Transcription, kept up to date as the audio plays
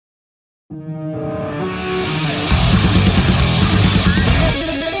How's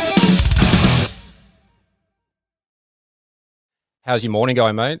your morning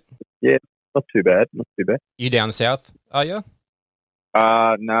going, mate? Yeah, not too bad. Not too bad. You down south, are you?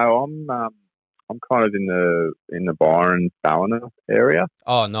 No, I'm kind of in the Byron Ballina area.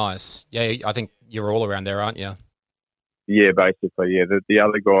 Oh, nice. Yeah, I think you're all around there, aren't you? Yeah, basically. Yeah, the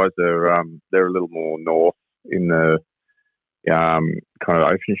other guys are they're a little more north in the kind of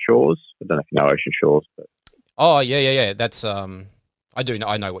Ocean Shores. I don't know if you know Ocean Shores, but Oh, yeah. That's I do know.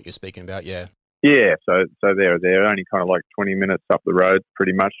 I know what you're speaking about. Yeah. yeah. So they're only kind of like 20 minutes up the road,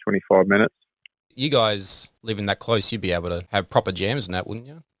 pretty much 25 minutes. You guys living that close, you'd be able to have proper jams and that, wouldn't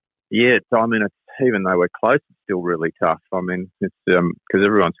you? Yeah, I mean, it's, even though we're close, it's still really tough. I mean, it's because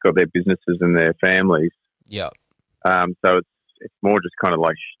everyone's got their businesses and their families. Yeah. So it's more just kind of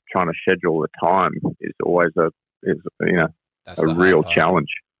like trying to schedule the time is always That's a the hard real part. challenge.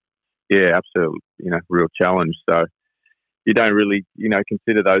 Yeah, absolutely, real challenge. So you don't really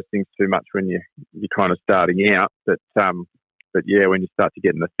consider those things too much when you're kind of starting out, but yeah, when you start to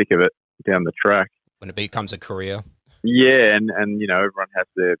get in the thick of it down the track. When it becomes a career. Yeah, and everyone has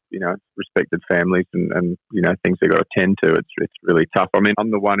their respected families and things they got to tend to. It's really tough. I mean,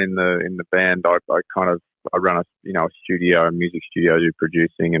 I'm the one in the band. I run a studio, a music studio, do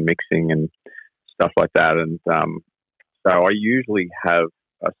producing and mixing and stuff like that. And so I usually have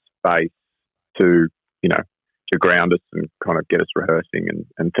a space to to ground us and kind of get us rehearsing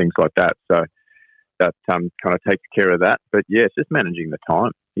and things like that. So that kind of takes care of that. But yeah, it's just managing the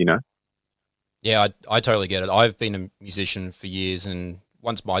time. Yeah, I totally get it. I've been a musician for years, and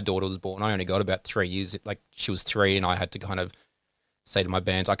once my daughter was born, I only got about 3 years. Like, she was 3, and I had to kind of say to my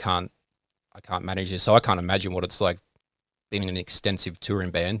bands, I can't manage this. So I can't imagine what it's like being in an extensive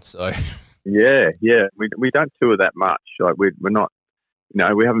touring band. So Yeah. We don't tour that much. Like we're not,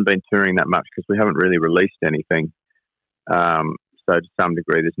 we haven't been touring that much because we haven't really released anything. So to some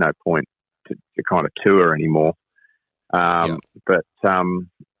degree, there's no point to kind of tour anymore. yeah, But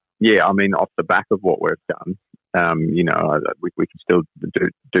yeah, I mean, off the back of what we've done, we can still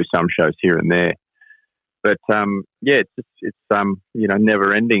do some shows here and there. But yeah, it's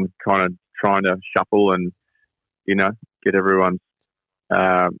never ending, kind of trying to shuffle and get everyone's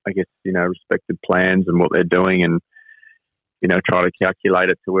respected plans and what they're doing, and try to calculate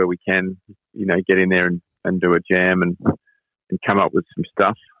it to where we can get in there and do a jam and come up with some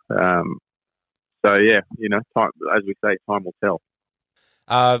stuff. So yeah, time, as we say, time will tell.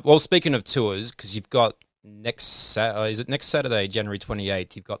 well, speaking of tours, because you've got is it next Saturday, January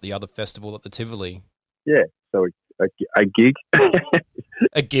 28th, you've got the other festival at the Tivoli. Yeah, so a gig.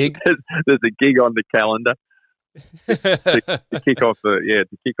 A gig? There's a gig on the calendar to kick off the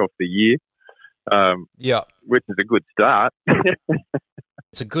year. Yeah. Which is a good start.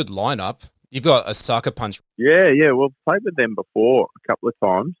 It's a good lineup. You've got a Sucker Punch. Yeah. We've played with them before a couple of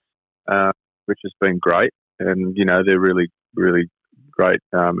times, which has been great. And, they're really, really great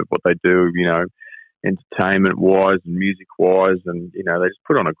at what they do, entertainment-wise and music-wise. And, they just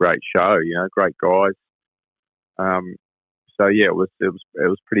put on a great show, great guys. So, yeah, it was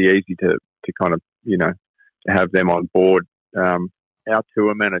pretty easy to kind of, to have them on board. Our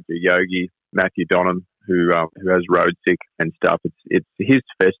tour manager, Yogi, Matthew Donham, who has Road Sick and stuff, it's his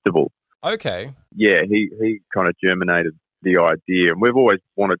festival. Okay. Yeah, he kind of germinated the idea, and we've always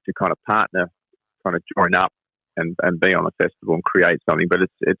wanted to kind of partner, kind of join up and be on a festival and create something, but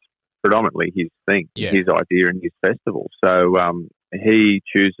it's predominantly his thing, his idea and his festival. So he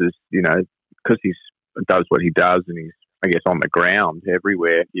chooses, because he does what he does, and he's, I guess, on the ground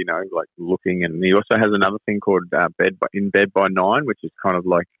everywhere, like looking. And he also has another thing called In Bed by 9, which is kind of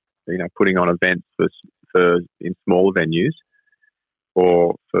like, putting on events for in smaller venues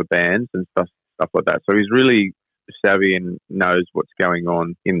or for bands and stuff like that. So he's really savvy and knows what's going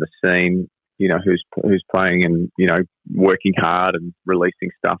on in the scene, who's playing and, working hard and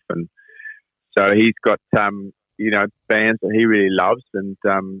releasing stuff. And so he's got, bands that he really loves. And,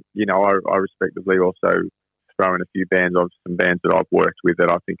 I respectively also throw in a few bands of some bands that I've worked with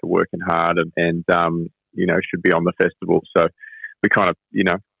that I think are working hard and should be on the festival. So we kind of,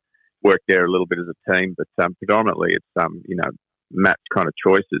 work there a little bit as a team, but predominantly it's, Matt's kind of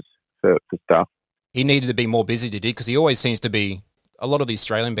choices for stuff. He needed to be more busy, did he? Because he always seems to be, a lot of the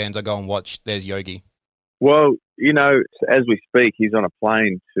Australian bands I go and watch, there's Yogi. Well, as we speak, he's on a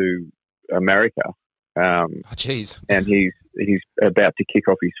plane to America. Oh, jeez. And he's about to kick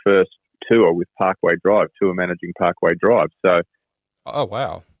off his first tour with Parkway Drive, tour managing Parkway Drive. So, oh,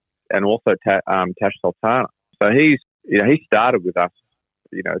 wow. And also Tash Sultana. So he started with us,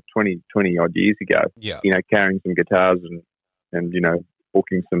 20 odd years ago. Yeah. Carrying some guitars and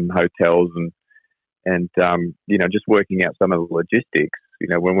booking some hotels and just working out some of the logistics.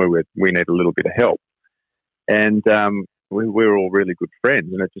 When we need a little bit of help, and we were all really good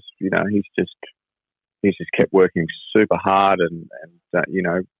friends, and it just he's just kept working super hard and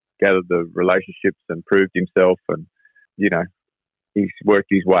gathered the relationships and proved himself, and he's worked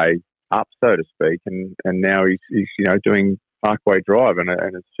his way up, so to speak, and now he's doing Parkway Drive, and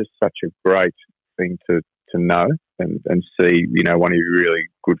it's just such a great thing to know and see one of your really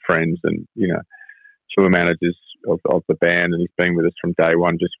good friends and tour managers of the band, and he's been with us from day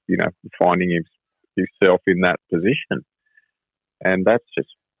one, just finding himself in that position, and that's just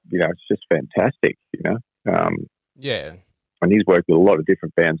it's just fantastic, Yeah. And he's worked with a lot of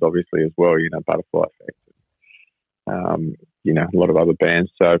different bands, obviously, as well, Butterfly Effect, a lot of other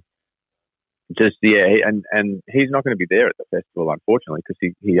bands. So just, and he's not going to be there at the festival, unfortunately, because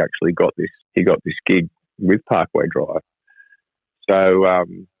he actually got this gig with Parkway Drive. So,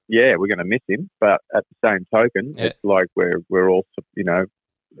 we're going to miss him, but at the same token, It's like we're all,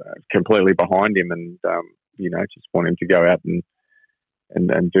 completely behind him and, just want him to go out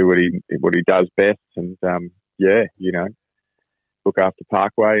and do what he does best, and look after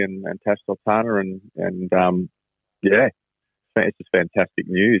Parkway and Tash Sultana, and it's just fantastic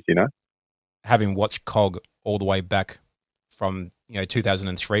news, Having watched Cog all the way back from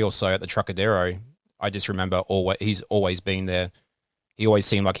 2003 or so at the Trocadero, I just remember he's always been there. He always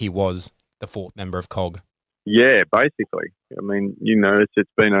seemed like he was the fourth member of Cog. Yeah, basically. I mean, it's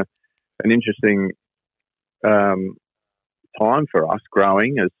been an interesting time for us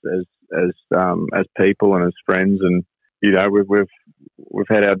growing as people and as friends, and we've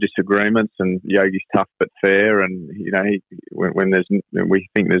had our disagreements, and Yogi's tough but fair, and when we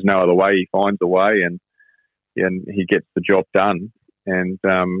think there's no other way, he finds a way, and he gets the job done, and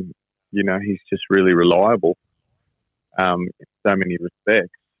he's just really reliable in so many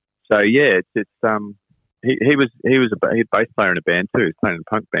respects. So it's he was a bass player in a band too. He's playing in a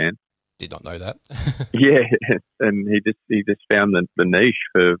punk band. Did not know that. Yeah, and he just found the niche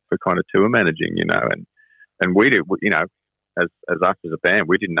for kind of tour managing, and we did, as us as a band,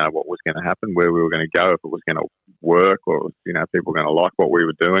 we didn't know what was going to happen, where we were going to go, if it was going to work, or if people were going to like what we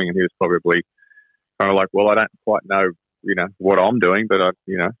were doing. And he was probably kind of like, well, I don't quite know, what I'm doing, but I'm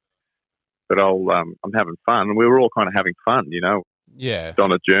having fun, and we were all kind of having fun, Yeah,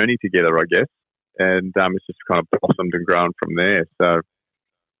 on a journey together, I guess, and it's just kind of blossomed and grown from there. So.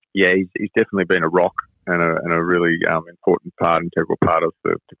 Yeah, he's definitely been a rock and a really integral part of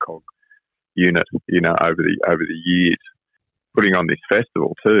the Cog unit, over the years. Putting on this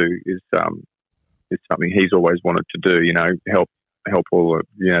festival too is something he's always wanted to do. Help all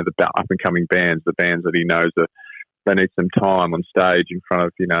the the up and coming bands, the bands that he knows that they need some time on stage in front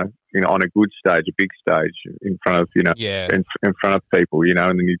of on a good stage, a big stage in front of in front of people, and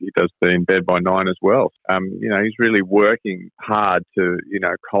then he does the In Bed by 9 as well. He's really working hard to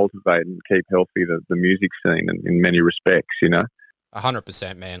cultivate and keep healthy the music scene in many respects.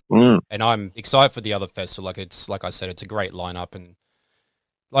 100%, man. And I'm excited for the other festival. Like I said, it's a great lineup, and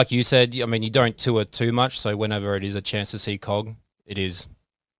like you said, I mean, you don't tour too much, so whenever it is a chance to see Cog, it is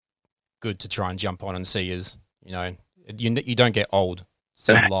good to try and jump on and see. You don't get old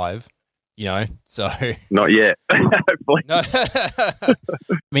seeing live, so not yet. No. I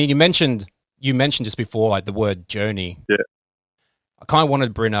mean, you mentioned just before, like, the word journey. Yeah. I kind of wanted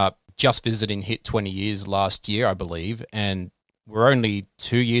to bring up Just Visiting hit 20 years last year, I believe, and we're only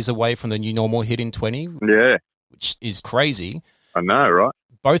 2 years away from the New Normal hitting 20. Yeah. Which is crazy. I know, right?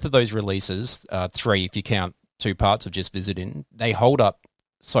 Both of those releases, 3 if you count 2 parts of Just Visiting, they hold up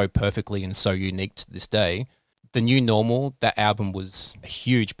so perfectly and so unique to this day. The New Normal, that album was a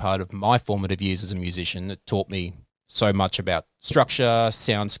huge part of my formative years as a musician. It taught me so much about structure,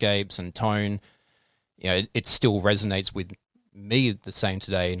 soundscapes, and tone. It still resonates with me the same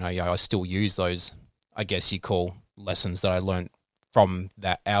today, and I still use those, I guess you call, lessons that I learned from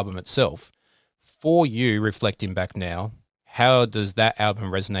that album itself. For you, reflecting back now, how does that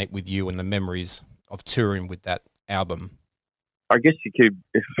album resonate with you and the memories of touring with that album? I guess you could,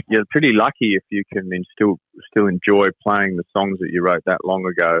 if you're pretty lucky, if you can still enjoy playing the songs that you wrote that long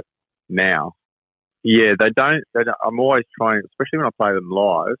ago now. Yeah, they don't. I'm always trying, especially when I play them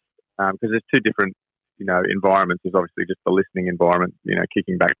live, because there's 2 different, environments. There's obviously just the listening environment,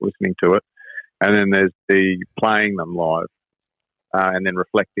 kicking back, listening to it, and then there's the playing them live, and then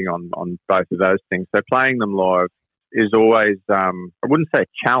reflecting on both of those things. So playing them live is always, I wouldn't say a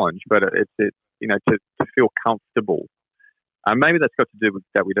challenge, but it's to feel comfortable. Maybe that's got to do with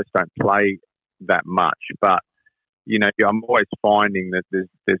that we just don't play that much, but I'm always finding that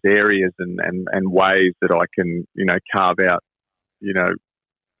there's areas and ways that I can carve out you know,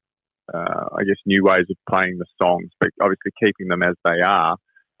 I guess new ways of playing the songs, but obviously keeping them as they are,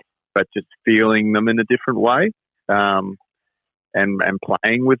 but just feeling them in a different way, and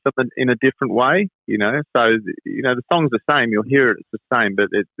playing with them in a different way, you know. So, you know, the song's the same, you'll hear it, it's the same, but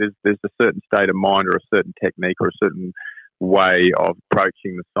there's a certain state of mind or a certain technique or a certain way of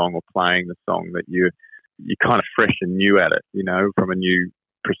approaching the song or playing the song that you're kind of fresh and new at it, you know, from a new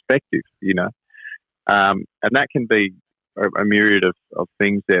perspective, you know. And that can be a myriad of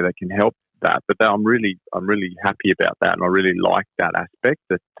things there that can help that. But I'm really happy about that, and I really like that aspect.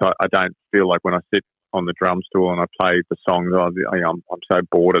 That I don't feel like when I sit on the drum stool and I play the songs, I'm so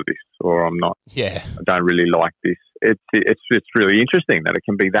bored of this, or I'm not. Yeah, I don't really like this. It's really interesting that it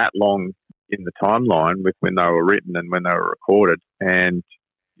can be that long in the timeline with when they were written and when they were recorded, and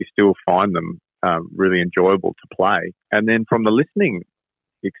you still find them really enjoyable to play. And then from the listening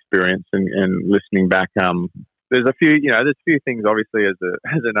experience and listening back, there's a few things obviously as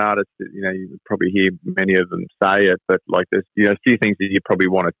an artist that, you know, you probably hear many of them say it, but like there's, you know, a few things that you probably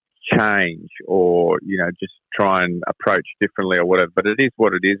want to change or, you know, just try and approach differently or whatever. But it is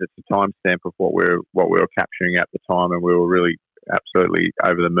what it is. It's a timestamp of what we were capturing at the time, and we were really absolutely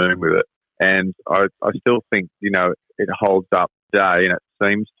over the moon with it. And I still think, you know, it holds up today, and it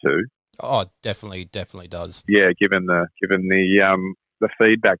seems to. Oh, definitely does. Yeah, given the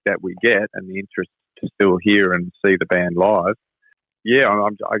feedback that we get and the interest to still hear and see the band live. Yeah,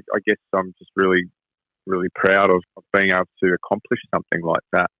 I guess I'm just really, really proud of being able to accomplish something like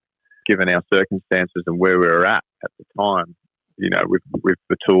that, given our circumstances and where we were at the time, you know, with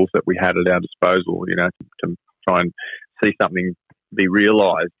the tools that we had at our disposal, you know, to try and see something be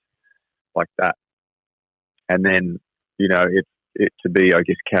realised like that. And then, you know, it to be, I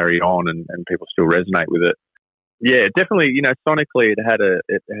guess, carry on and people still resonate with it. Yeah, definitely. You know, sonically, it had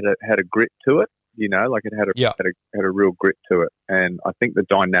a grit to it. You know, like it had a real grit to it, and I think the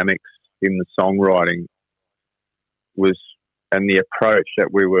dynamics in the songwriting and the approach that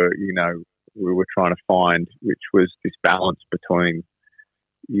we were trying to find, which was this balance between,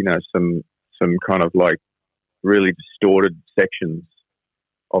 you know, some kind of like really distorted sections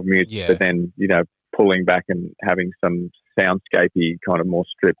of music, but then, you know, pulling back and having some soundscapey kind of more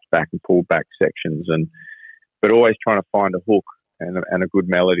stripped back and pulled back sections, but always trying to find a hook and a good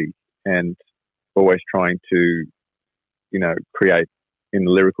melody, and always trying to, you know, create in the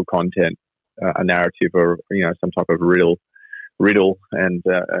lyrical content a narrative or, you know, some type of riddle, and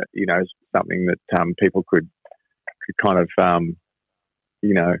you know, something that people could kind of,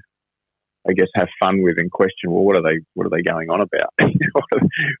 you know, I guess have fun with and question. Well, what are they going on about?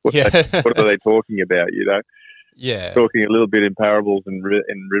 what are they talking about? You know. Yeah, talking a little bit in parables and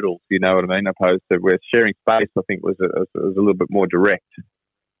riddles, you know what I mean. Opposed to where Sharing Space, I think was a little bit more direct,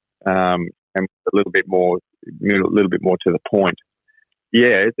 and a little bit more to the point.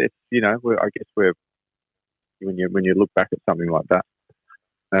 Yeah, it's you know, I guess we're when you look back at something like that,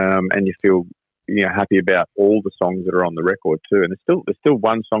 and you feel, you know, happy about all the songs that are on the record too. And there's still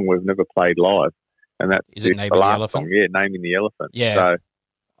one song we've never played live, and that's the last song. Yeah, Naming the Elephant. Yeah.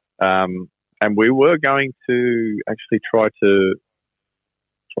 So, and we were going to actually try to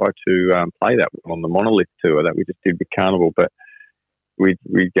play that one on the Monolith tour that we just did with Carnival, but we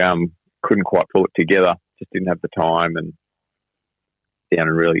couldn't quite pull it together. Just didn't have the time and down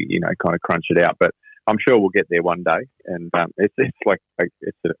and really, you know, kind of crunch it out. But I'm sure we'll get there one day, and it's like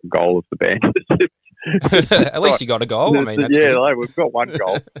it's a goal of the band. At least you got a goal. I mean, that's good. Like, we've got one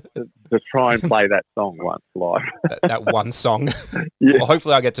goal to try and play that song once live. that one song. Yeah. Well,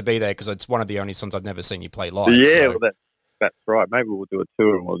 hopefully I get to be there because it's one of the only songs I've never seen you play live. Yeah, so. Well, that's right. Maybe we'll do a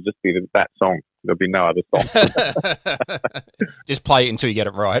tour and we'll just be that song. There'll be no other song. Just play it until you get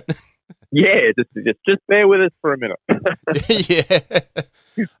it right. Yeah, just bear with us for a minute.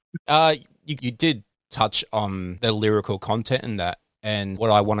 Yeah. You did touch on the lyrical content in that, and what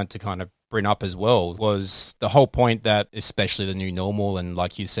I wanted to kind of bring up as well was the whole point that, especially the New Normal and,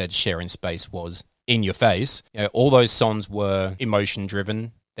 like you said, Sharing Space was in your face. You know, all those songs were emotion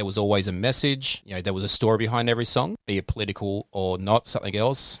driven. There was always a message. You know, there was a story behind every song, be it political or not, something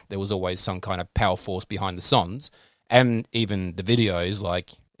else. There was always some kind of power force behind the songs, and even the videos,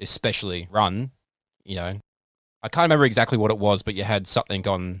 like especially Run. You know, I can't remember exactly what it was, but you had something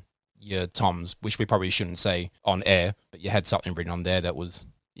on your toms, which we probably shouldn't say on air, but you had something written on there that was,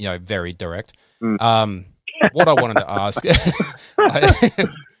 you know, very direct. What I wanted to ask,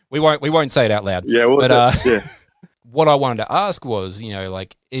 we won't say it out loud. Yeah, yeah. What I wanted to ask was, you know,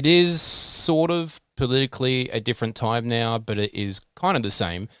 like, it is sort of politically a different time now, but it is kind of the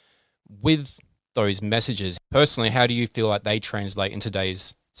same with those messages. Personally, how do you feel like they translate in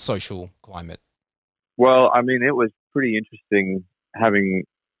today's social climate? Well, I mean, it was pretty interesting having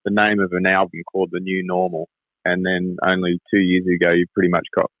the name of an album called The New Normal, and then only 2 years ago, you pretty much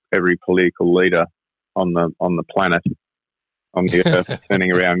got every political leader on the planet, on the earth,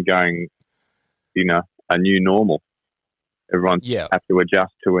 turning around going, a new normal. Everyone's have to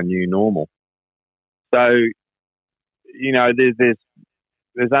adjust to a new normal. So,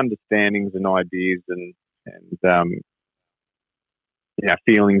 there's understandings and ideas and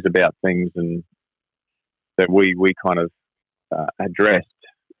feelings about things, and that we kind of addressed,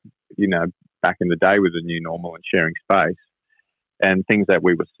 back in the day with the new normal and sharing space, and things that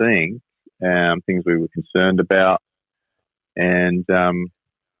we were seeing, things we were concerned about, and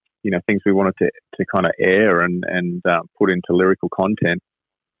things we wanted to kind of air and put into lyrical content,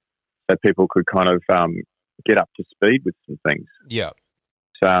 so people could kind of get up to speed with some things. Yeah.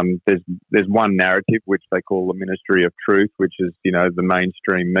 There's one narrative which they call the Ministry of Truth, which is the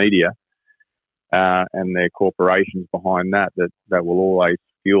mainstream media, and their corporations behind that will always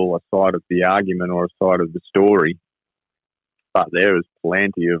fuel a side of the argument or a side of the story. But there is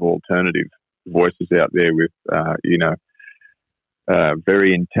plenty of alternative voices out there with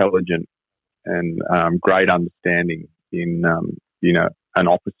very intelligent and great understanding in an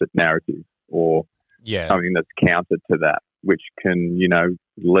opposite narrative or something that's counter to that, which can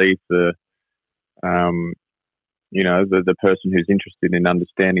leave the person who's interested in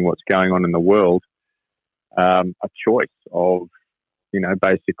understanding what's going on in the world a choice of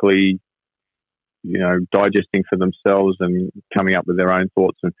basically digesting for themselves and coming up with their own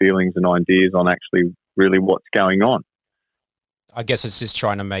thoughts and feelings and ideas on actually really what's going on. I guess it's just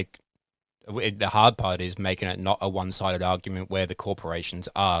trying to make the hard part is making it not a one-sided argument where the corporations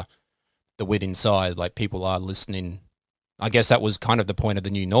are the wit inside, like people are listening. I guess that was kind of the point of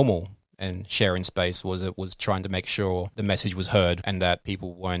the new normal and sharing space, was it was trying to make sure the message was heard and that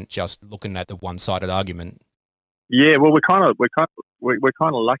people weren't just looking at the one-sided argument. Yeah, well, we're kind of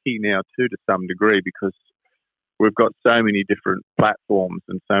lucky now too, to some degree, because we've got so many different platforms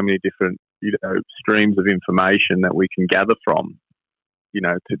and so many different streams of information that we can gather from,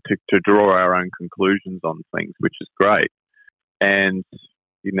 to draw our own conclusions on things, which is great. And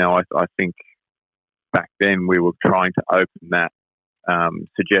I think back then we were trying to open that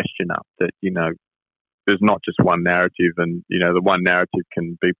suggestion up that there's not just one narrative, and the one narrative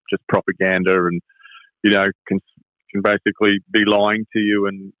can be just propaganda and can basically be lying to you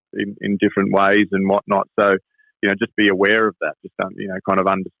and in different ways and whatnot. So just be aware of that. Just kind of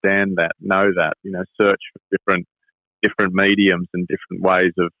understand that, know that. Search for different mediums and different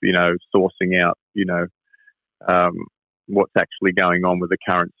ways of sourcing out what's actually going on with the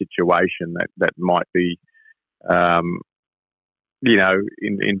current situation that might be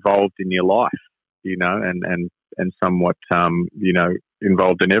involved in your life, and somewhat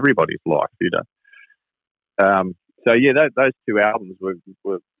involved in everybody's life, So yeah, those two albums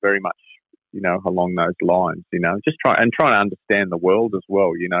were very much along those lines. Just trying to understand the world as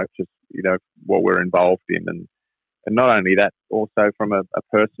well. Just what we're involved in, and not only that, also from a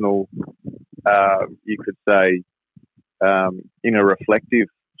personal, you could say, inner reflective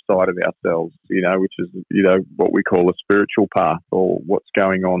side of ourselves. Which is what we call a spiritual path, or what's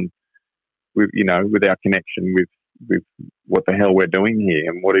going on with with our connection with what the hell we're doing here,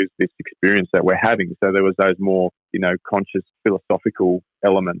 and what is this experience that we're having. So there was those more conscious philosophical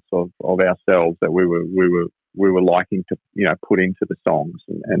elements of ourselves that we were liking to put into the songs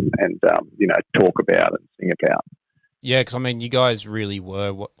and talk about and sing about. Yeah, because you guys really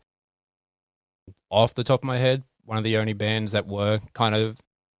were, off the top of my head, one of the only bands that were kind of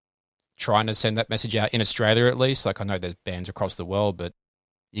trying to send that message out in Australia, at least. Like, I know there's bands across the world, but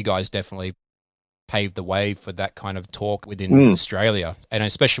you guys definitely paved the way for that kind of talk within Australia, and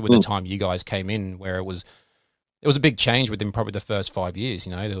especially with the time you guys came in, where it was a big change within probably the first 5 years.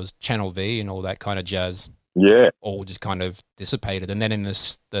 There was Channel V and all that kind of jazz. Yeah, all just kind of dissipated, and then in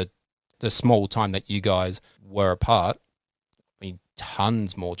the small time that you guys were apart,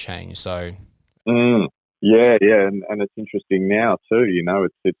 tons more change. So yeah, and it's interesting now too.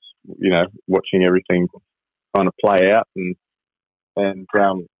 It's watching everything kind of play out and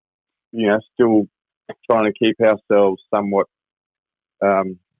still trying to keep ourselves somewhat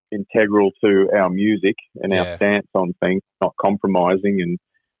integral to our music and our stance on things, not compromising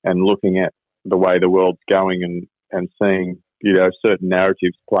and looking at the way the world's going and seeing, certain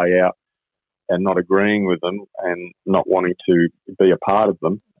narratives play out and not agreeing with them and not wanting to be a part of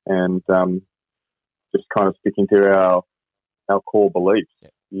them, and just kind of sticking to our core beliefs,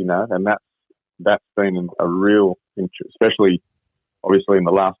 and that's been a real interest, especially obviously in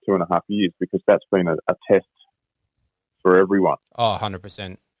the last 2.5 years, because that's been a test for everyone. Oh,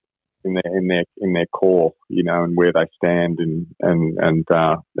 100%. in their core, you know, and where they stand and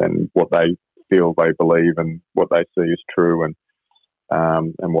what they feel they believe and what they see is true and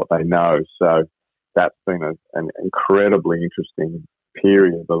what they know. So that's been an incredibly interesting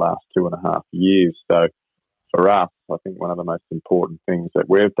period the last 2.5 years. So for us, I think one of the most important things that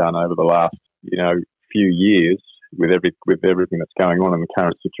we've done over the last, you know, few years with everything that's going on in the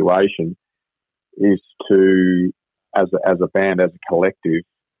current situation is to, as a band, as a collective,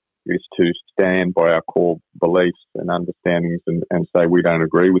 is to stand by our core beliefs and understandings and say we don't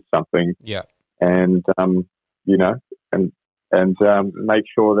agree with something. Yeah. And, you know, and make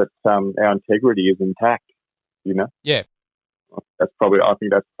sure that our integrity is intact, you know? Yeah. I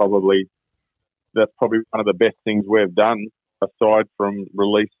think that's probably one of the best things we've done aside from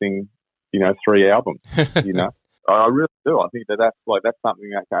releasing, you know, 3 albums, you know? I really do. I think that's something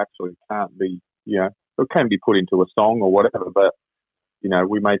that actually can't be, you know, it can be put into a song or whatever, but, you know,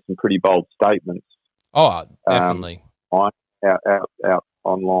 we made some pretty bold statements. Oh, definitely. Out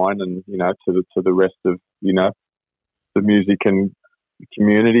online and, you know, to the rest of, you know, the music and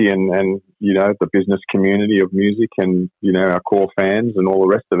community and, you know, the business community of music and, you know, our core fans and all the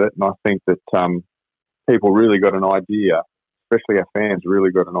rest of it. And I think that people really got an idea, especially our fans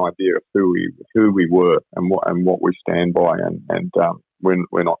really got an idea of who we were and what we stand by and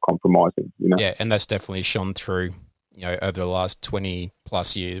we're not compromising, you know. Yeah, and that's definitely shone through, you know, over the last 20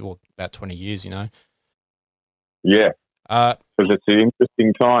 plus years, or about 20 years, you know. Yeah. Because it's an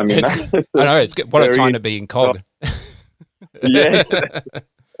interesting time, you know. I know, it's what a time to be in COG. Yeah,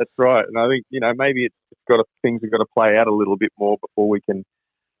 that's right. And I think, you know, maybe things have got to play out a little bit more before we can,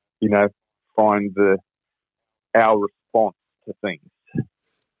 you know, find our response to things,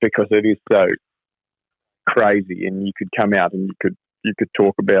 because it is so crazy. And you could come out and you could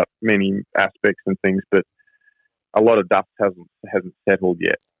talk about many aspects and things, but a lot of dust hasn't settled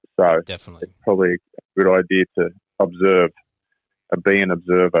yet. So definitely, it's probably a good idea to be an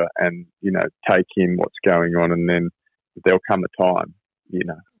observer and, you know, take in what's going on, and then there'll come a time, you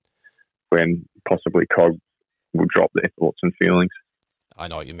know, when possibly COG will drop their thoughts and feelings. I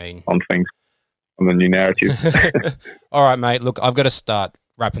know what you mean. On things, on the new narrative. All right, mate. Look, I've got to start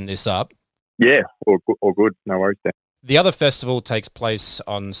wrapping this up. Yeah, all good. No worries, Dan. The other festival takes place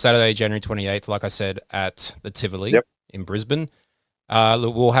on Saturday, January 28th, like I said, at the Tivoli in Brisbane.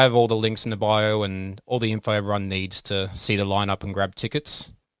 Look, we'll have all the links in the bio and all the info everyone needs to see the lineup and grab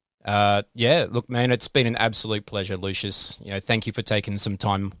tickets. Yeah, look, man, it's been an absolute pleasure, Lucius. You know, thank you for taking some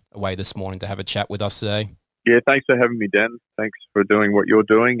time away this morning to have a chat with us today. Yeah, thanks for having me, Dan. Thanks for doing what you're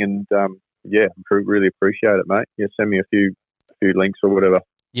doing, and yeah, really appreciate it, mate. Yeah, send me a few links or whatever.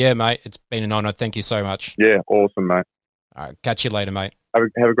 Yeah, mate, it's been an honour. Thank you so much. Yeah, awesome, mate. All right, catch you later, mate.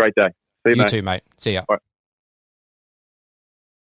 Have a great day. See you, mate. You too, mate. See ya. Bye.